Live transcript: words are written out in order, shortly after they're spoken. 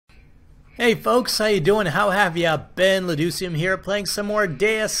Hey folks, how you doing? How have ya been? Leducium here, playing some more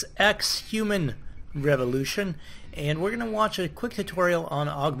Deus Ex Human Revolution, and we're gonna watch a quick tutorial on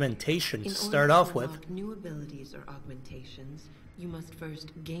augmentation to start off with. In order to unlock new abilities or augmentations, you must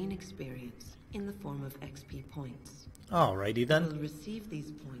first gain experience in the form of XP points. Alrighty then. You will receive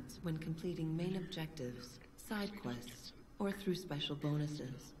these points when completing main objectives, side quests, or through special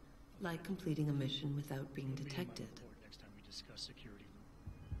bonuses, like completing a mission without being detected.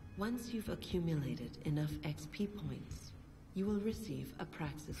 Once you've accumulated enough XP points, you will receive a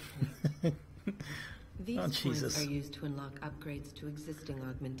praxis point. These points are used to unlock upgrades to existing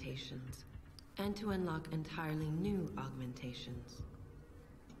augmentations, and to unlock entirely new augmentations.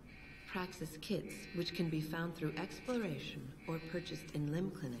 Praxis kits, which can be found through exploration or purchased in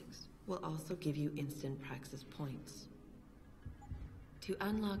limb clinics, will also give you instant praxis points. To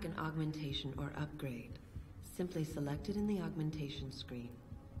unlock an augmentation or upgrade, simply select it in the augmentation screen,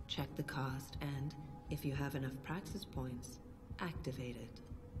 check the cost, and, if you have enough praxis points, activate it.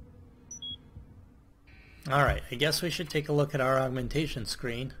 Alright, I guess we should take a look at our augmentation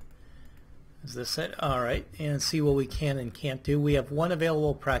screen. Is this it? Alright, and see what we can and can't do. We have one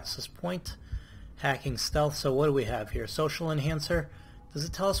available praxis point, hacking stealth. So what do we have here? Social enhancer. Does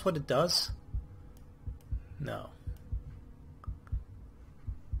it tell us what it does? No.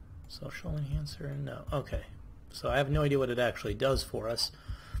 Social enhancer, no. Okay, so I have no idea what it actually does for us.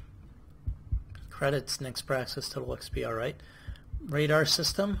 Credits, next praxis, total XP, alright. Radar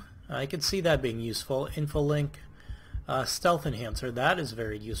system, I can see that being useful. Infolink, stealth enhancer, that is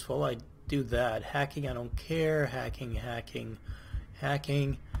very useful. I do that. Hacking, I don't care. Hacking.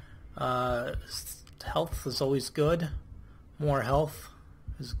 Health is always good. More health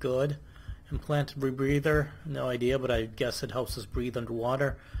is good. Implanted rebreather, no idea, but I guess it helps us breathe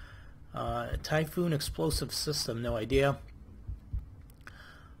underwater. Typhoon explosive system, no idea.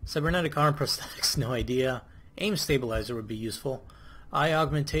 Cybernetic arm prosthetics, no idea. Aim stabilizer would be useful. Eye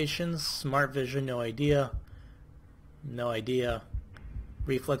augmentations, smart vision, no idea. No idea.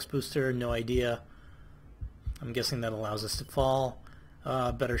 Reflex booster, no idea. I'm guessing that allows us to fall.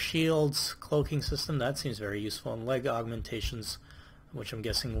 Better shields, cloaking system, that seems very useful. And leg augmentations, which I'm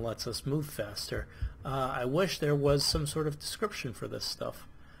guessing lets us move faster. I wish there was some sort of description for this stuff.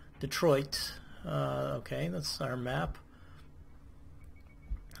 Detroit, okay, that's our map.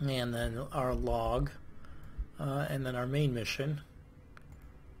 And then our log, and then our main mission.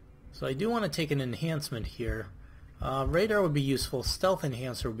 So I do want to take an enhancement here. Radar would be useful. Stealth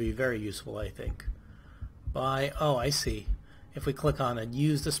enhancer would be very useful, I think. Oh, I see. If we click on it,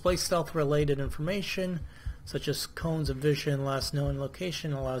 use display stealth related information, such as cones of vision, last known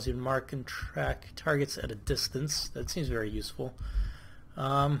location, allows you to mark and track targets at a distance. That seems very useful.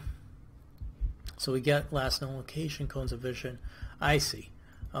 So we get last known location, cones of vision. I see.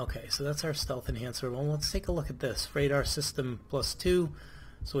 Okay, so that's our stealth enhancer. Well, let's take a look at this. Radar system +2,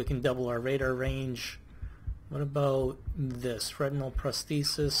 so we can double our radar range. What about this? Retinal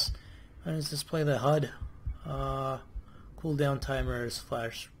prosthesis. How does display the HUD? Cooldown timers,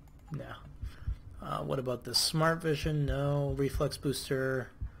 flash. Nah. What about this? Smart vision? No. Reflex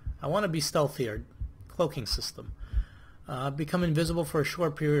booster. I want to be stealthier. Cloaking system. Become invisible for a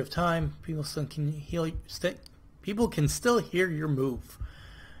short period of time. People can still hear your move.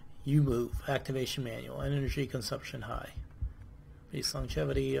 You move. Activation manual. Energy consumption high. Base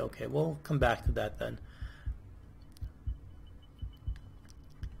longevity. Okay, we'll come back to that then.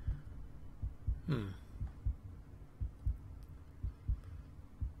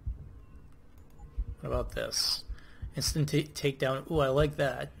 What about this? Instant takedown. Ooh, I like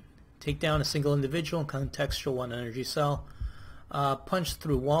that. Take down a single individual, contextual 1 energy cell. Punch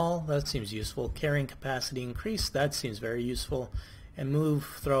through wall, that seems useful. Carrying capacity increase, that seems very useful. And move,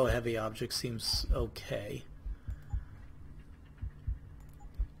 throw a heavy object seems okay.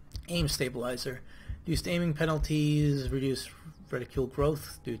 Aim stabilizer. Reduced aiming penalties, reduce reticule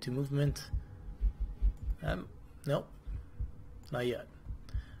growth due to movement. Nope, not yet.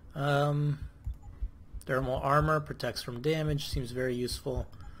 Thermal armor, protects from damage, seems very useful.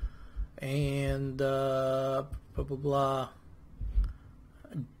 And blah blah blah.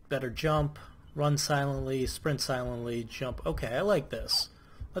 Better jump, run silently, sprint silently, jump. Okay, I like this.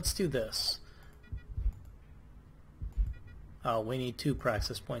 Let's do this. Oh, we need 2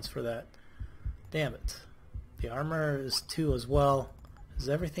 praxis points for that. Damn it. The armor is 2 as well. Is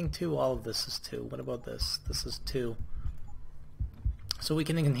everything 2? All of this is 2. What about this? This is 2. So we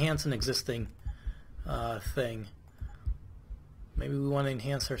can enhance an existing thing. Maybe we want to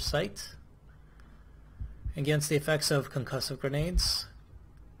enhance our sight against the effects of concussive grenades.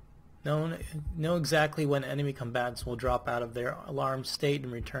 Know exactly when enemy combatants will drop out of their alarm state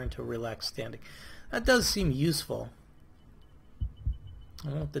and return to relaxed standing. That does seem useful. I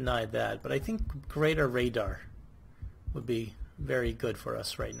won't deny that, but I think greater radar would be very good for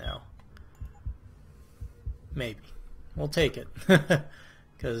us right now. Maybe. We'll take it.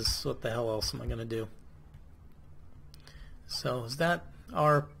 Because what the hell else am I going to do? So is that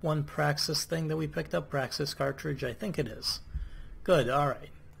our one Praxis thing that we picked up? Praxis cartridge? I think it is. Good, alright.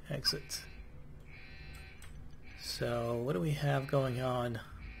 Exit. So what do we have going on?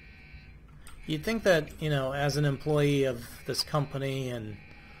 You'd think that, you know, as an employee of this company and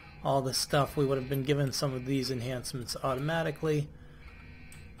all this stuff, we would have been given some of these enhancements automatically,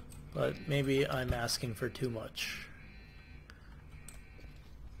 but maybe I'm asking for too much.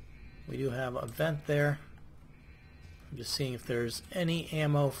 We do have a vent there. I'm just seeing if there's any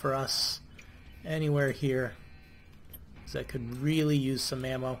ammo for us anywhere here, because I could really use some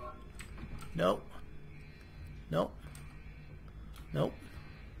ammo. Nope. Nope. Nope.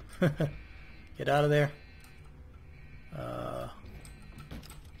 Get out of there.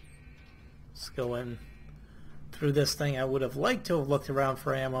 Let's go in through this thing. I would have liked to have looked around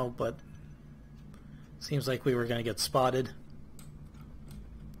for ammo, but seems like we were going to get spotted.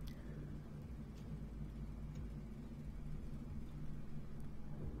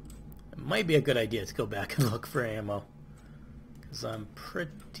 It might be a good idea to go back and look for ammo, because I'm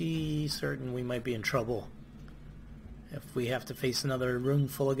pretty certain we might be in trouble if we have to face another room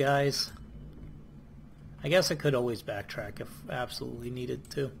full of guys. I guess I could always backtrack if absolutely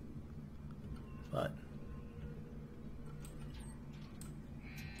needed to, but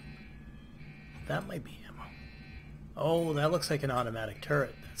that might be ammo. Oh, that looks like an automatic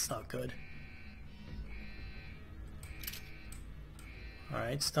turret. That's not good.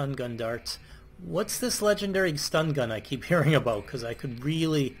 Alright, stun gun darts. What's this legendary stun gun I keep hearing about? Because I could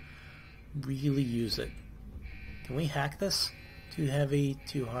really, really use it. Can we hack this? Too heavy,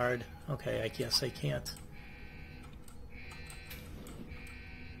 too hard. Okay, I guess I can't.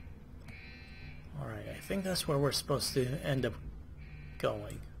 Alright, I think that's where we're supposed to end up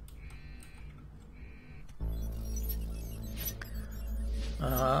going.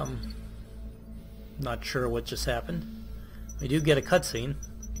 Not sure what just happened. We do get a cutscene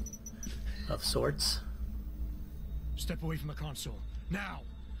of sorts. Step away from the console. Now!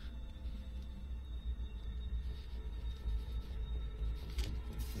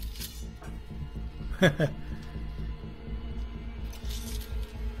 Help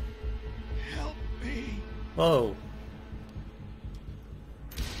me! Whoa.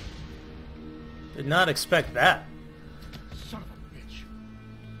 Did not expect that. Son of a bitch.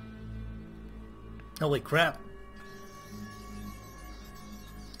 Holy crap.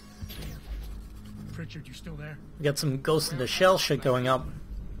 Pritchard, you still there? We got some Ghost in the Shell shit going up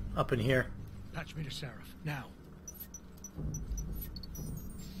in here. Patch me to Seraph. Now.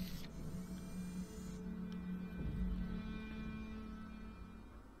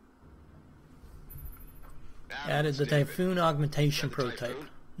 Added the Typhoon augmentation prototype.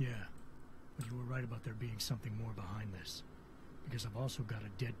 Yeah, but you were right about there being something more behind this. Because I've also got a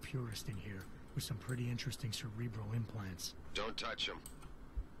dead purist in here with some pretty interesting cerebral implants. Don't touch him.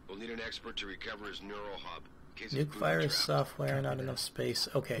 We'll need an expert to recover his neural hub. Nuke virus software, not enough space.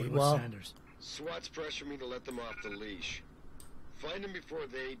 Okay, What well... Sanders? SWAT's pressure me to let them off the leash. Find them before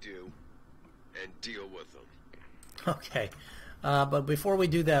they do, and deal with them. Okay. But before we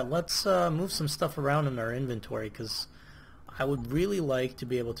do that, let's move some stuff around in our inventory, because I would really like to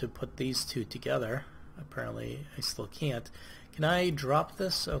be able to put these two together. Apparently, I still can't. Can I drop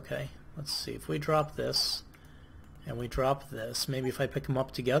this? Okay. Let's see. If we drop this, and we drop this, maybe if I pick them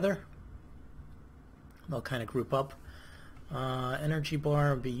up together, they'll kind of group up. Energy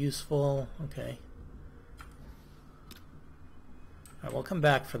bar would be useful. Okay. Alright, we'll come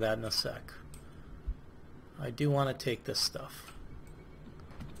back for that in a sec. I do want to take this stuff.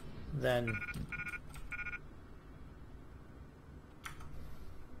 Then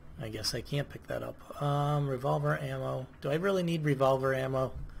I guess I can't pick that up. Revolver ammo. Do I really need revolver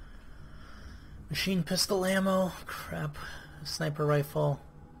ammo? Machine pistol ammo? Crap. Sniper rifle.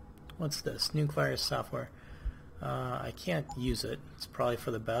 What's this? Nuke virus software. I can't use it. It's probably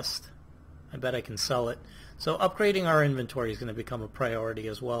for the best. I bet I can sell it. So upgrading our inventory is going to become a priority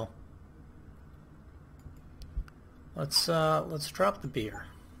as well. Let's drop the beer.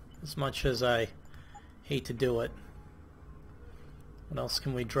 As much as I hate to do it. What else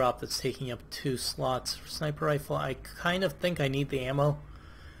can we drop that's taking up 2 slots? Sniper rifle, I kind of think I need the ammo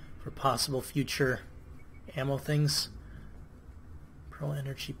for possible future ammo things. Pro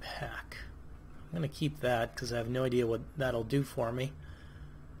energy pack. I'm going to keep that because I have no idea what that'll do for me.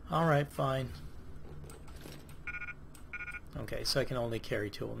 Alright, fine. Okay, so I can only carry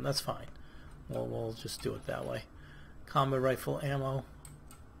 2 of them. That's fine. We'll just do it that way. Combat rifle ammo. What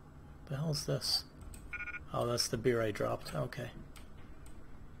the hell is this? Oh, that's the beer I dropped. Okay.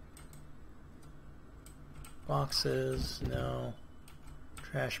 Boxes, no.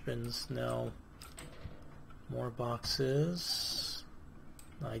 Trash bins, no. More boxes.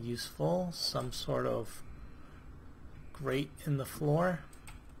 Not useful. Some sort of grate in the floor.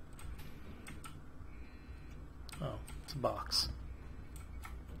 Oh, it's a box.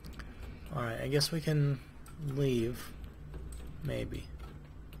 Alright, I guess we can leave. Maybe.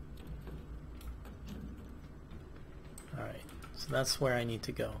 Alright, so that's where I need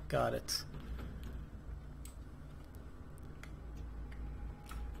to go. Got it.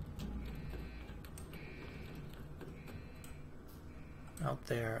 Out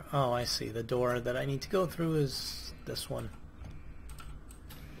there. Oh, I see. The door that I need to go through is this one.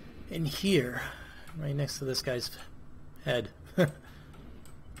 In here. Right next to this guy's head. Okay,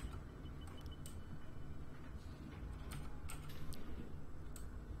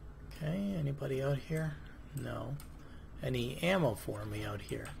 anybody out here? No. Any ammo for me out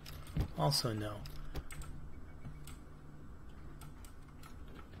here? Also no.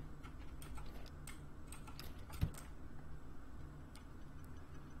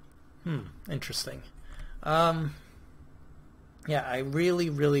 Interesting. Yeah, I really,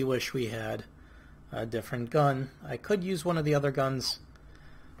 really wish we had a different gun. I could use one of the other guns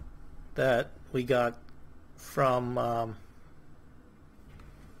that we got from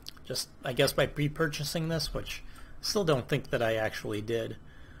just, I guess, by pre-purchasing this, which I still don't think that I actually did,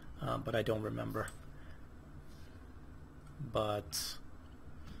 but I don't remember. But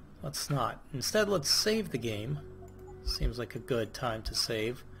let's not. Instead, let's save the game. Seems like a good time to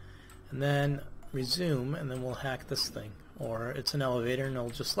save. And then resume, and then we'll hack this thing. Or it's an elevator and it'll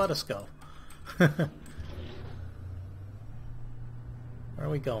just let us go. Where are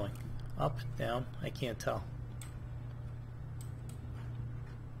we going? Up? Down? I can't tell.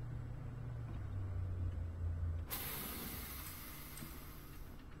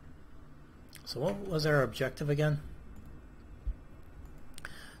 So what was our objective again?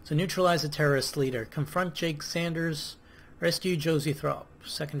 So neutralize the terrorist leader. Confront Jake Sanders. Rescue Josie Throp.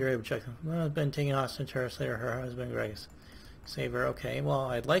 Secondary objective. Well, I've been taken hostage terrorist leader. Her husband Greg. Save her. Okay, well,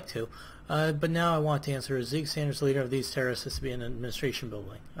 I'd like to. But now I want to answer. Is Zeke Sanders, leader of these terrorists, is to be in an administration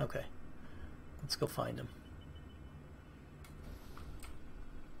building? Okay. Let's go find him.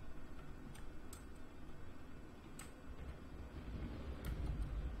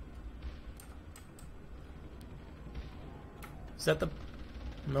 Is that the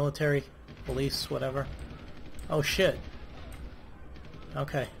military, police, whatever? Oh, shit.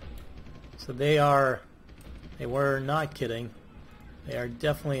 Okay. So they were not kidding. They are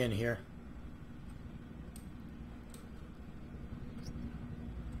definitely in here.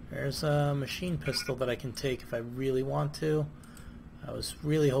 There's a machine pistol that I can take if I really want to. I was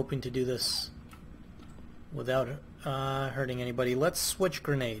really hoping to do this without hurting anybody. Let's switch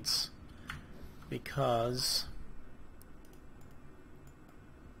grenades. Because...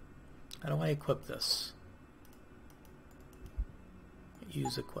 how do I equip this?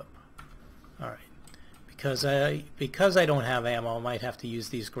 Use equip. Alright. Because I don't have ammo, I might have to use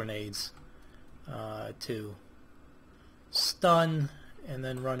these grenades to stun and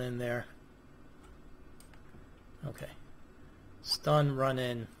then run in there. Okay. Stun, run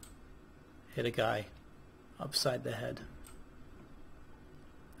in, hit a guy upside the head.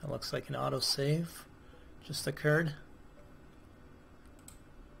 That looks like an autosave just occurred.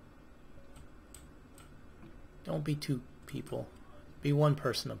 Don't be 2 people. Be 1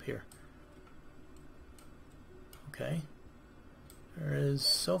 person up here. Okay. There is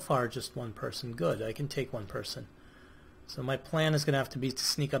so far just 1 person. Good, I can take 1 person. So my plan is going to have to be to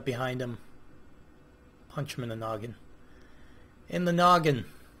sneak up behind him. Punch him in the noggin. In the noggin.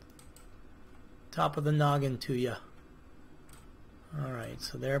 Top of the noggin to ya. Alright,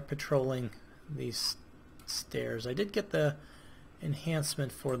 so they're patrolling these stairs. I did get the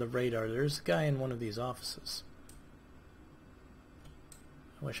enhancement for the radar. There's a guy in one of these offices.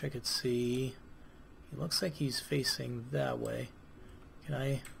 I wish I could see. He looks like he's facing that way. Can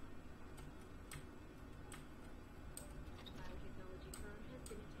I?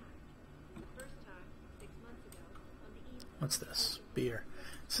 What's this? Beer.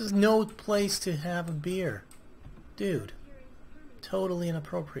 This is no place to have a beer. Dude. Totally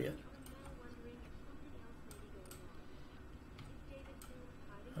inappropriate.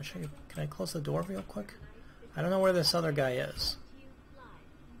 Can I close the door real quick? I don't know where this other guy is.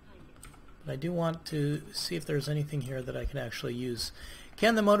 But I do want to see if there's anything here that I can actually use.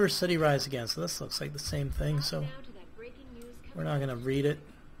 Can the Motor City rise again? So this looks like the same thing, so we're not going to read it.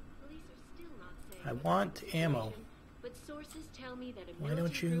 I want ammo. But sources tell me that a Why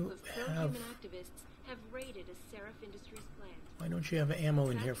don't you have... have raided a Seraph Industries plant. Why don't you have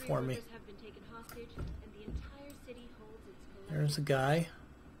ammo in here for me? Have been taken hostage, and the entire city holds its There's a guy.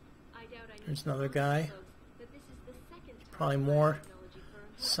 There's another guy. Probably more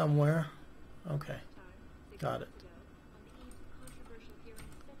somewhere. Okay. Got it.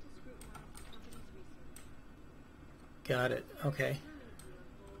 Got it. Okay.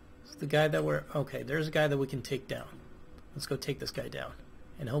 It's the guy that we're... Okay, there's a guy that we can take down. Let's go take this guy down.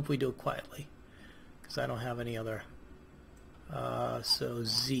 And hope we do it quietly. Because I don't have any other... so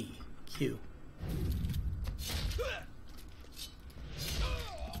Z. Q.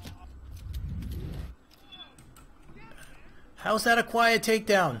 How's that a quiet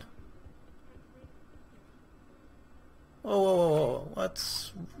takedown? Whoa, whoa, whoa, whoa.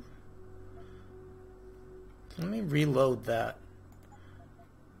 Let's... Let me reload that.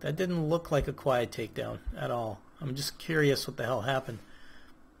 That didn't look like a quiet takedown at all. I'm just curious what the hell happened.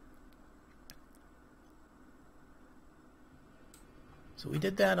 So we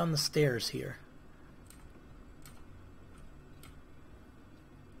did that on the stairs here.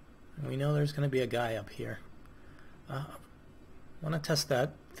 And we know there's going to be a guy up here. I want to test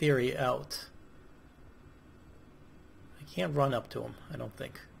that theory out. I can't run up to him, I don't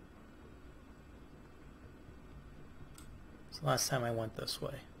think. It's the last time I went this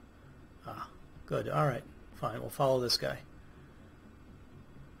way. Ah, good. Alright, fine. We'll follow this guy.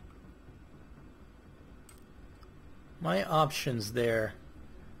 My options there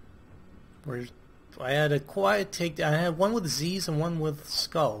were... I had a quiet takedown. I had one with Z's and one with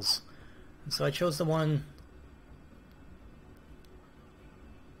skulls. And so I chose the one...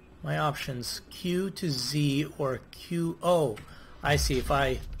 My options, Q to Z or Q... Oh, I see. If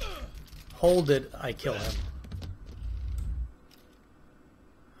I hold it, I kill him.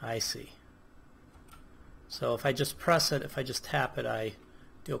 I see. So if I just press it, if I just tap it, I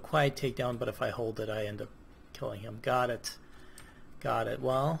do a quiet takedown, but if I hold it, I end up killing him. Got it. Got it.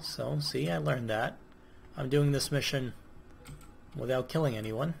 Well, so, see, I learned that. I'm doing this mission without killing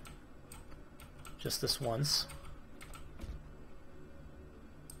anyone. Just this once.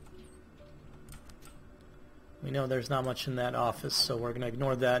 We know there's not much in that office, so we're going to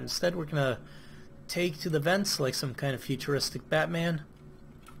ignore that. Instead, we're going to take to the vents like some kind of futuristic Batman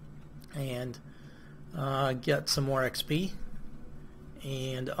and get some more XP.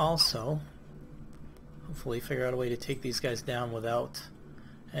 And also, hopefully figure out a way to take these guys down without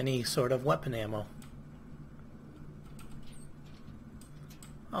any sort of weapon ammo.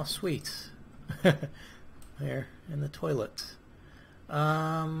 Oh, sweet. There, in the toilet.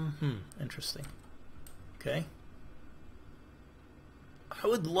 Interesting. Okay. I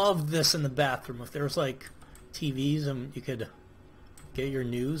would love this in the bathroom if there was like TVs and you could get your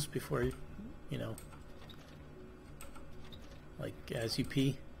news before you know, like as you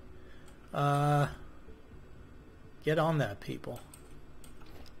pee. Get on that, people.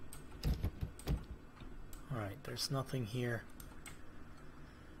 Alright, there's nothing here.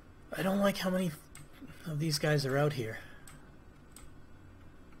 I don't like how many of these guys are out here.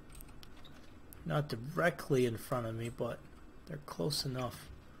 Not directly in front of me, but they're close enough.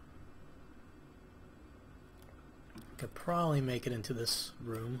 I could probably make it into this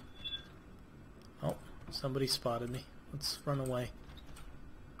room. Oh, somebody spotted me. Let's run away.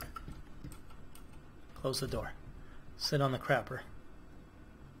 Close the door. Sit on the crapper.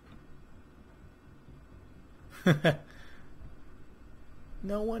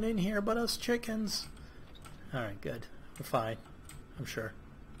 No one in here but us chickens. Alright, good. We're fine. I'm sure.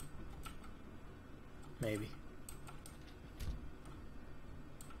 Maybe.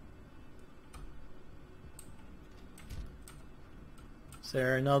 Is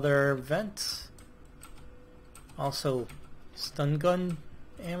there another vent? Also, stun gun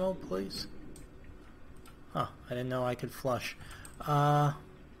ammo, please? Huh, I didn't know I could flush. I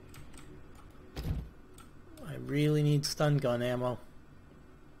really need stun gun ammo.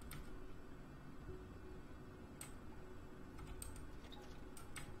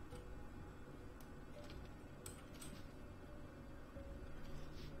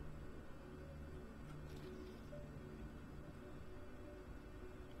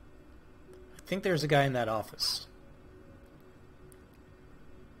 I think there's a guy in that office.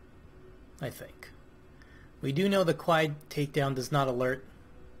 I think. We do know the quiet takedown does not alert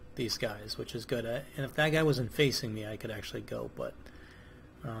these guys, which is good. And if that guy wasn't facing me, I could actually go, but...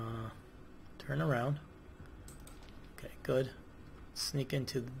 turn around. Okay, good. Sneak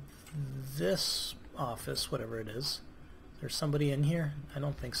into this office, whatever it is. Is There's somebody in here? I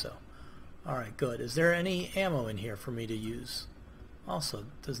don't think so. Alright, good. Is there any ammo in here for me to use? Also,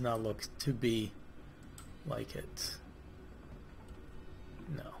 does not look to be like it.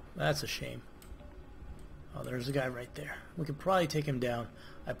 No, that's a shame. Oh, there's a guy right there. We could probably take him down.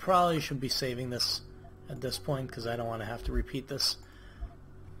 I probably should be saving this at this point because I don't want to have to repeat this.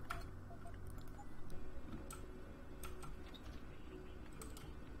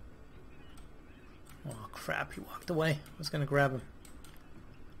 Oh crap, he walked away. I was going to grab him.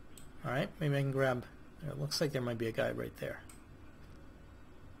 Alright, maybe I can grab... It looks like there might be a guy right there.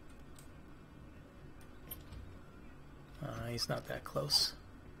 He's not that close.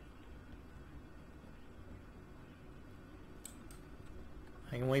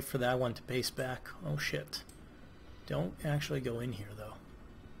 I can wait for that one to pace back. Oh shit. Don't actually go in here though.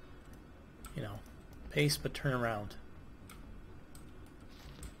 You know, pace but turn around.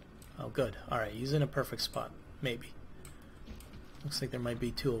 Oh good. Alright, he's in a perfect spot. Maybe. Looks like there might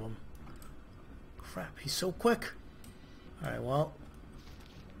be two of them. Crap, he's so quick. Alright, well,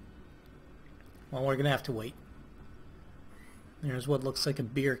 we're gonna have to wait. There's what looks like a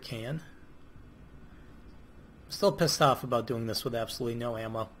beer can. I'm still pissed off about doing this with absolutely no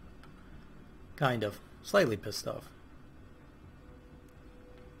ammo. Kind of. Slightly pissed off.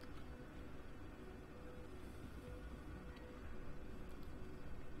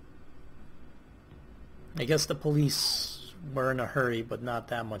 I guess the police were in a hurry, but not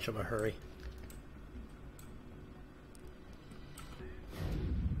that much of a hurry.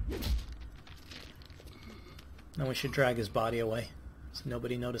 Then we should drag his body away so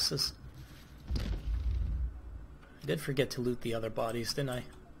nobody notices. I did forget to loot the other bodies, didn't I?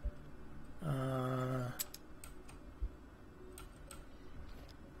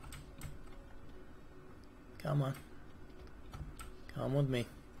 Come on. Come with me.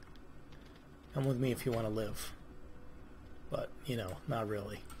 Come with me if you want to live. But, you know, not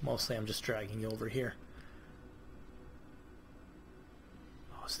really. Mostly I'm just dragging you over here.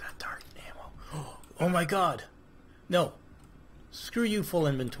 Oh, is that dark ammo? Oh my god! No. Screw you, full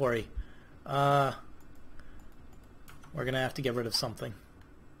inventory. We're gonna have to get rid of something.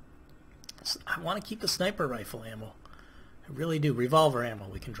 I want to keep the sniper rifle ammo. I really do. Revolver ammo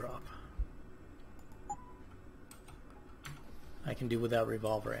we can drop. I can do without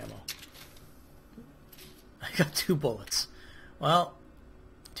revolver ammo. I got 2 bullets. Well,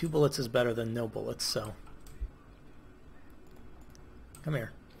 2 bullets is better than no bullets, so... Come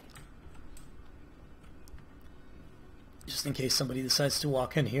here. Just in case somebody decides to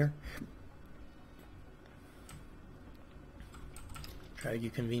walk in here. Drag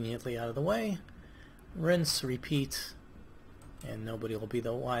you conveniently out of the way. Rinse, repeat, and nobody will be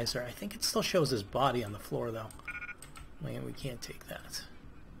the wiser. I think it still shows his body on the floor, though. Man, we can't take that.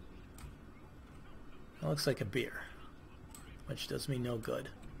 It looks like a beer, which does me no good.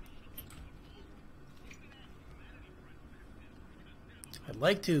 I'd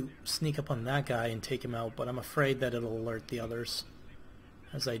like to sneak up on that guy and take him out, but I'm afraid that it'll alert the others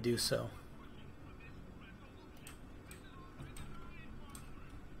as I do so.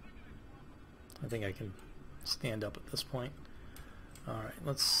 I think I can stand up at this point. Alright,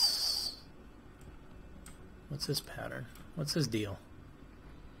 let's... What's his pattern? What's his deal?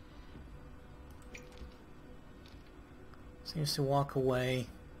 Seems to walk away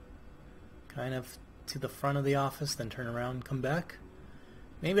kind of to the front of the office, then turn around and come back.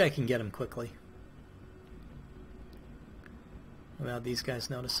 Maybe I can get him quickly without these guys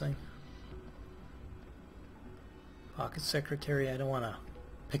noticing. Pocket secretary, I don't want to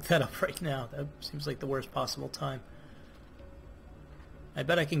pick that up right now. That seems like the worst possible time. I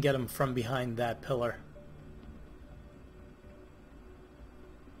bet I can get him from behind that pillar.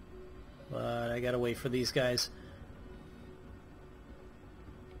 But I gotta wait for these guys.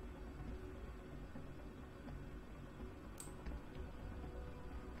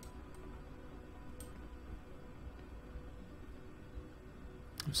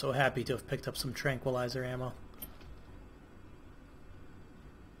 I'm so happy to have picked up some tranquilizer ammo.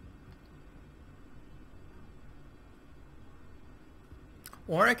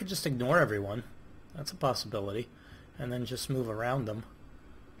 Or I could just ignore everyone. That's a possibility. And then just move around them.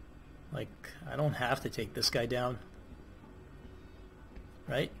 Like, I don't have to take this guy down.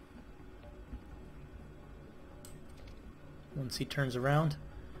 Right? Once he turns around.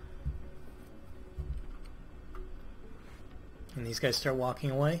 And these guys start walking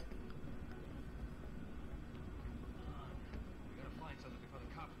away.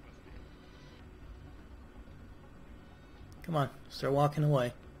 Come on, start walking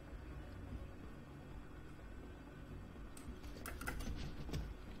away.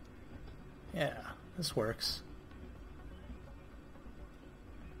 Yeah, this works.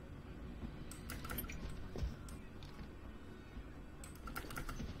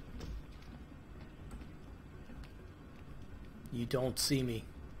 You don't see me.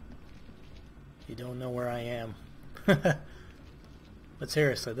 You don't know where I am. But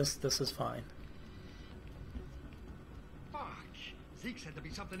seriously, this is fine. Fuck! Zeke said there'd be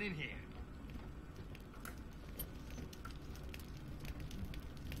something in here.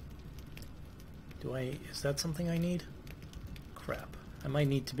 Is that something I need? Crap. I might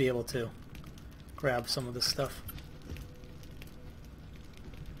need to be able to grab some of this stuff.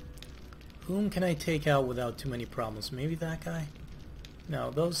 Whom can I take out without too many problems? Maybe that guy?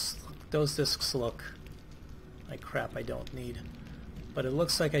 No, those discs look like crap I don't need. But it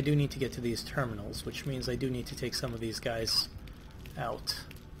looks like I do need to get to these terminals, which means I do need to take some of these guys out.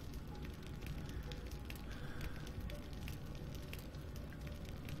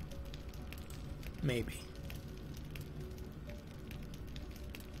 Maybe.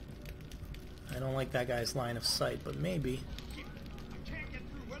 I don't like that guy's line of sight, but maybe. I can't get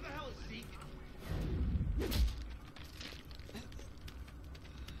through. Where the hell is Zeke?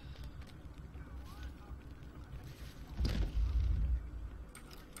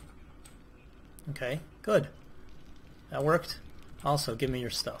 Okay, good. That worked. Also, give me your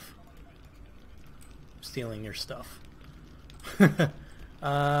stuff. I'm stealing your stuff.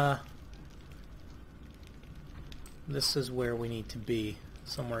 This is where we need to be.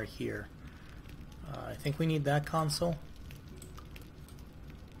 Somewhere here. I think we need that console.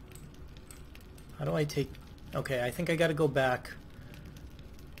 How do I take... Okay, I think I gotta go back.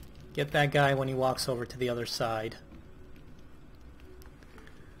 Get that guy when he walks over to the other side.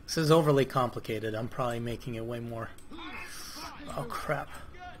 This is overly complicated. I'm probably making it way more... Oh crap.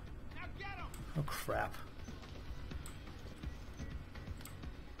 Oh crap.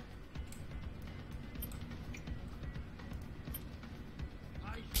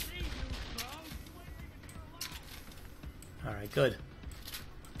 Alright, good.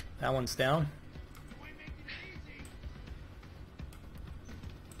 That one's down.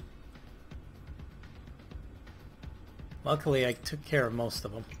 Luckily, I took care of most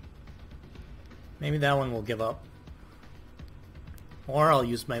of them. Maybe that one will give up. Or I'll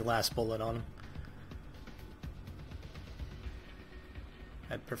use my last bullet on him.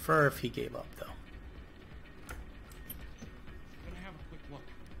 I'd prefer if he gave up, though. I'm gonna have a quick look.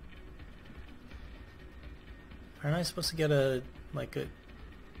 Aren't I supposed to get a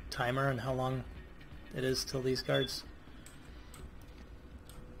timer on how long it is till these guards?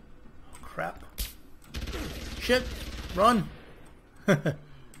 Oh, crap. Shit! Run!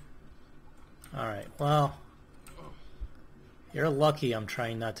 Alright, well... You're lucky I'm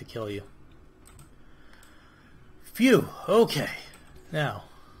trying not to kill you. Phew! Okay. Now,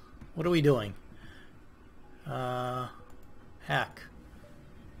 what are we doing? Hack.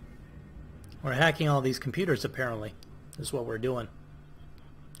 We're hacking all these computers, apparently. This is what we're doing.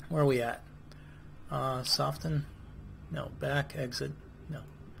 Where are we at? Soften? No. Back, exit? No.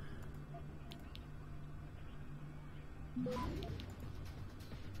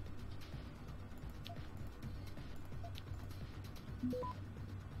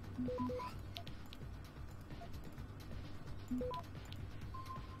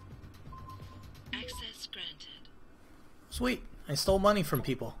 Access granted. Sweet. I stole money from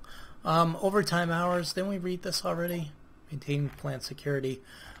people. Overtime hours. Didn't we read this already? Maintain plant security.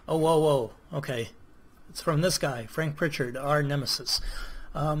 Oh, whoa, whoa. Okay. It's from this guy, Frank Pritchard, our nemesis.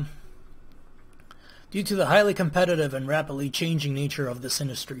 Due to the highly competitive and rapidly changing nature of this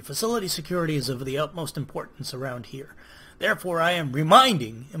industry, facility security is of the utmost importance around here. Therefore, I am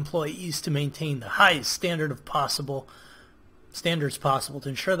reminding employees to maintain the highest standards possible to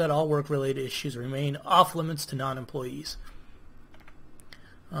ensure that all work-related issues remain off-limits to non-employees.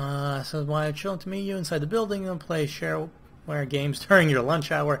 So why it's shown to meet you inside the building and play shareware games during your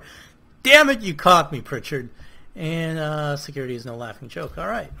lunch hour. Damn it, you caught me, Pritchard. And security is no laughing joke. All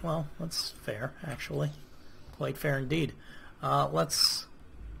right, well, that's fair, actually. Quite fair indeed. I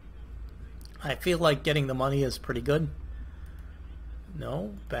feel like getting the money is pretty good.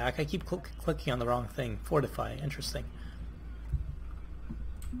 No, back. I keep clicking on the wrong thing. Fortify, interesting.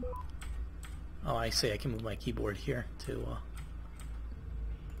 Oh, I see. I can move my keyboard here to...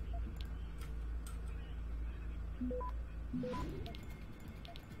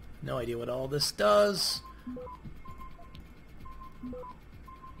 No idea what all this does.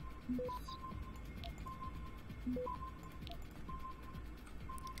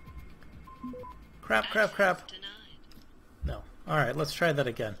 Crap, crap, crap. No. Alright, let's try that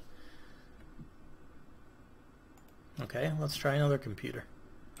again. Okay, let's try another computer.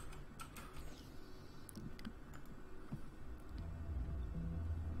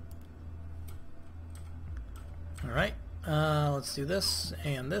 Alright, let's do this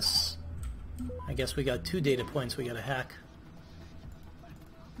and this. I guess we got 2 data points we gotta hack.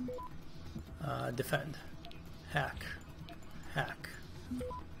 Defend. Hack. Hack.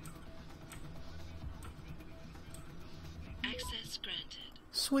 Access granted.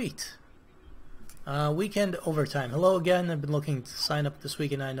 Sweet. Weekend overtime. Hello again. I've been looking to sign up this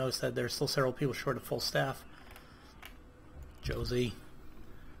weekend. I noticed that there's still several people short of full staff. Josie.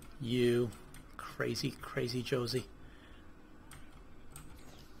 You. Crazy, crazy Josie.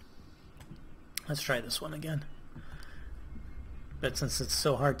 Let's try this one again. But since it's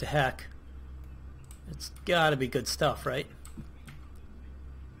so hard to hack, it's gotta be good stuff, right?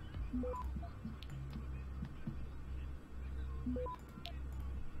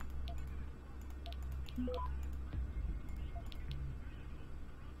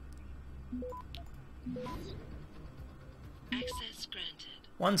 Access granted.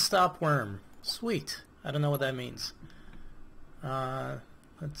 One stop worm. Sweet. I don't know what that means.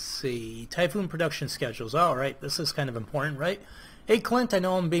 Let's see. Typhoon production schedules. All right, this is kind of important, right? Hey, Clint, I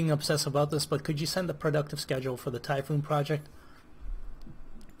know I'm being obsessive about this, but could you send the productive schedule for the Typhoon project?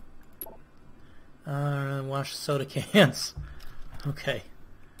 Wash soda cans. Okay.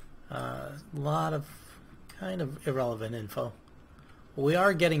 A lot of kind of irrelevant info. We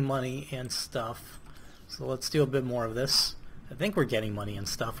are getting money and stuff, so let's do a bit more of this. I think we're getting money and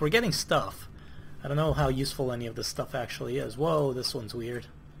stuff. We're getting stuff. I don't know how useful any of this stuff actually is. Whoa, this one's weird.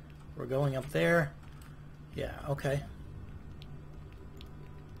 We're going up there. Yeah, okay.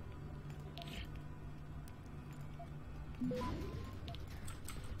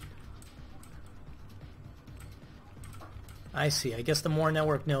 I see. I guess the more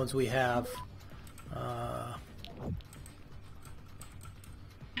network nodes we have,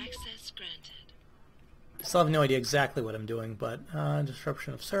 Access granted. I still have no idea exactly what I'm doing, but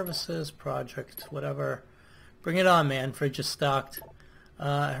disruption of services, project, whatever. Bring it on, man. Fridge is stocked.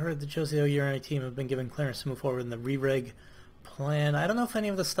 I heard the Josie O'Urani team have been given clearance to move forward in the re-rig plan. I don't know if any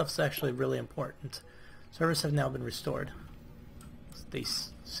of this stuff's actually really important. Servers have now been restored. They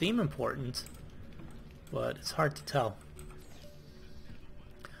seem important, but it's hard to tell.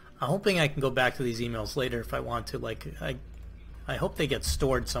 I'm hoping I can go back to these emails later if I want to. Like, I hope they get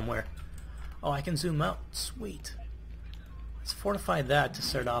stored somewhere. Oh, I can zoom out. Sweet. Let's fortify that to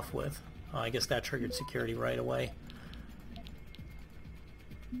start off with. Oh, I guess that triggered security right away.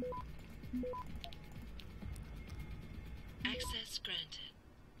 Access granted.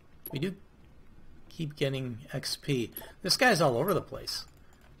 We do keep getting XP. This guy's all over the place.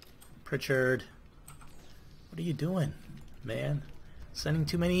 Pritchard. What are you doing, man? Sending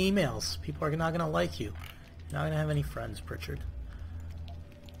too many emails. People are not going to like you. You're not going to have any friends, Pritchard.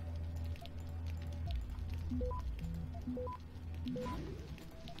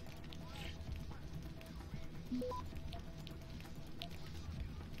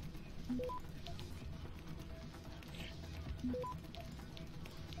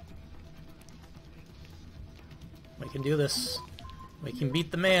 We can do this. We can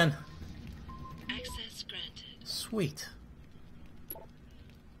beat the man. Access granted. Sweet.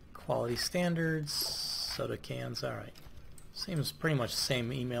 Quality standards, soda cans, alright. Seems pretty much the same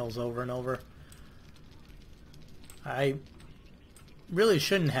emails over and over. I really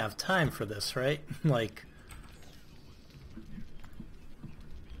shouldn't have time for this, right? Like,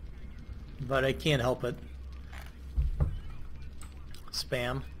 but I can't help it.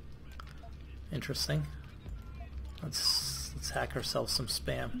 Spam. Interesting. Let's hack ourselves some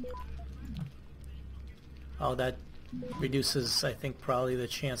spam. Oh, that reduces, I think, probably the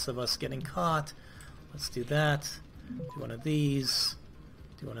chance of us getting caught. Let's do that. Do one of these.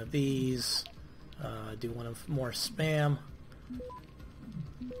 Do one of these. Do one of more spam.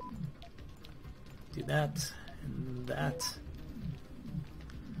 Do that and that.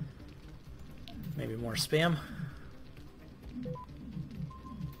 Maybe more spam.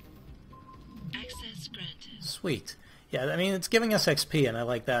 Access granted. Sweet. Yeah, I mean, it's giving us XP, and I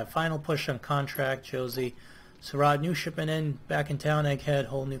like that. Final push on contract, Josie. Surratt, new shipment in, back in town, Egghead,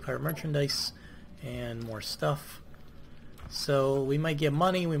 whole new cart of merchandise, and more stuff. So we might get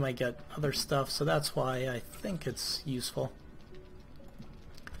money, we might get other stuff, so that's why I think it's useful.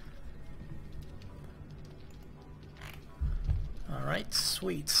 Alright,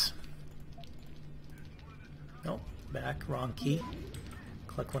 sweet. Nope, back, wrong key.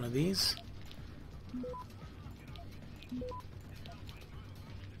 Click one of these.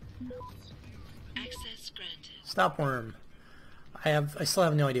 Access granted. Stopworm. I still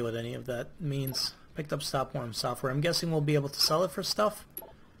have no idea what any of that means. Picked up Stopworm software. I'm guessing we'll be able to sell it for stuff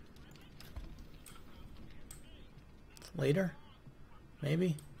later.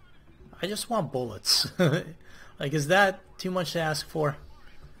 Maybe. I just want bullets. Like, is that too much to ask for?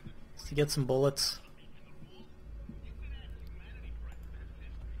 Just to get some bullets?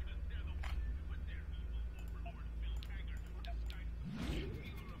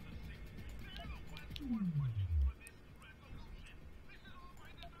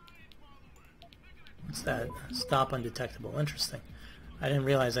 What's that? Stop undetectable. Interesting. I didn't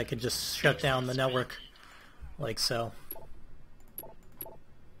realize I could just shut down the network like so.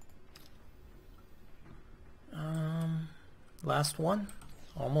 Last one?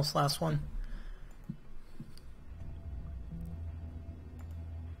 Almost last one.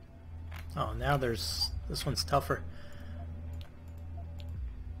 Oh, now there's... this one's tougher.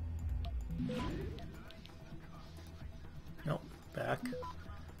 Nope, back.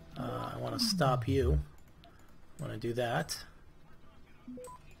 I want to stop you. I want to do that.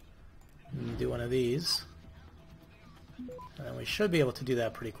 And do one of these. And then we should be able to do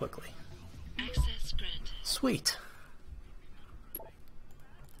that pretty quickly. Access granted. Sweet.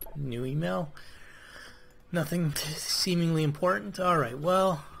 New email. Nothing seemingly important. Alright,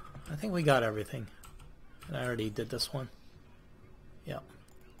 well, I think we got everything. And I already did this one. Yep.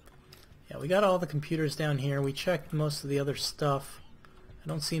 Yeah, we got all the computers down here. We checked most of the other stuff. I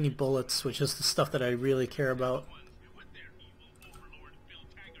don't see any bullets, which is the stuff that I really care about.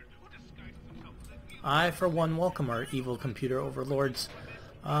 I, for one, welcome our evil computer overlords.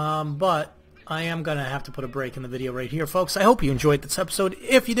 But I am going to have to put a break in the video right here, folks. I hope you enjoyed this episode.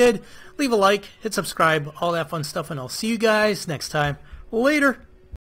 If you did, leave a like, hit subscribe, all that fun stuff, and I'll see you guys next time. Later!